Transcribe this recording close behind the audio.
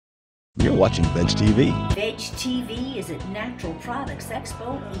You're watching Veg TV. Veg TV is at Natural Products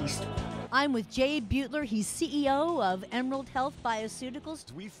Expo East. I'm with Jay Butler. He's CEO of Emerald Health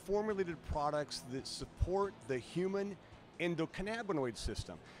Bioceuticals. We've formulated products that support the human endocannabinoid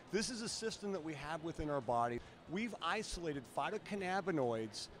system. This is a system that we have within our body. We've isolated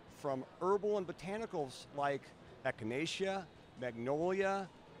phytocannabinoids from herbal and botanicals like echinacea, magnolia,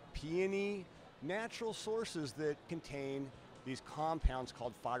 peony, natural sources that contain these compounds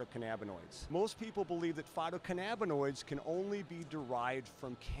called phytocannabinoids. Most people believe that phytocannabinoids can only be derived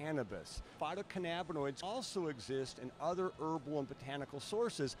from cannabis. Phytocannabinoids also exist in other herbal and botanical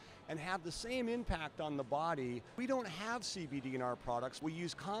sources and have the same impact on the body. We don't have CBD in our products. We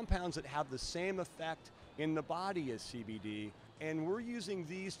use compounds that have the same effect in the body as CBD, and we're using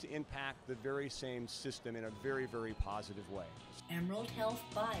these to impact the very same system in a very, very positive way.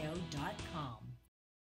 EmeraldHealthBio.com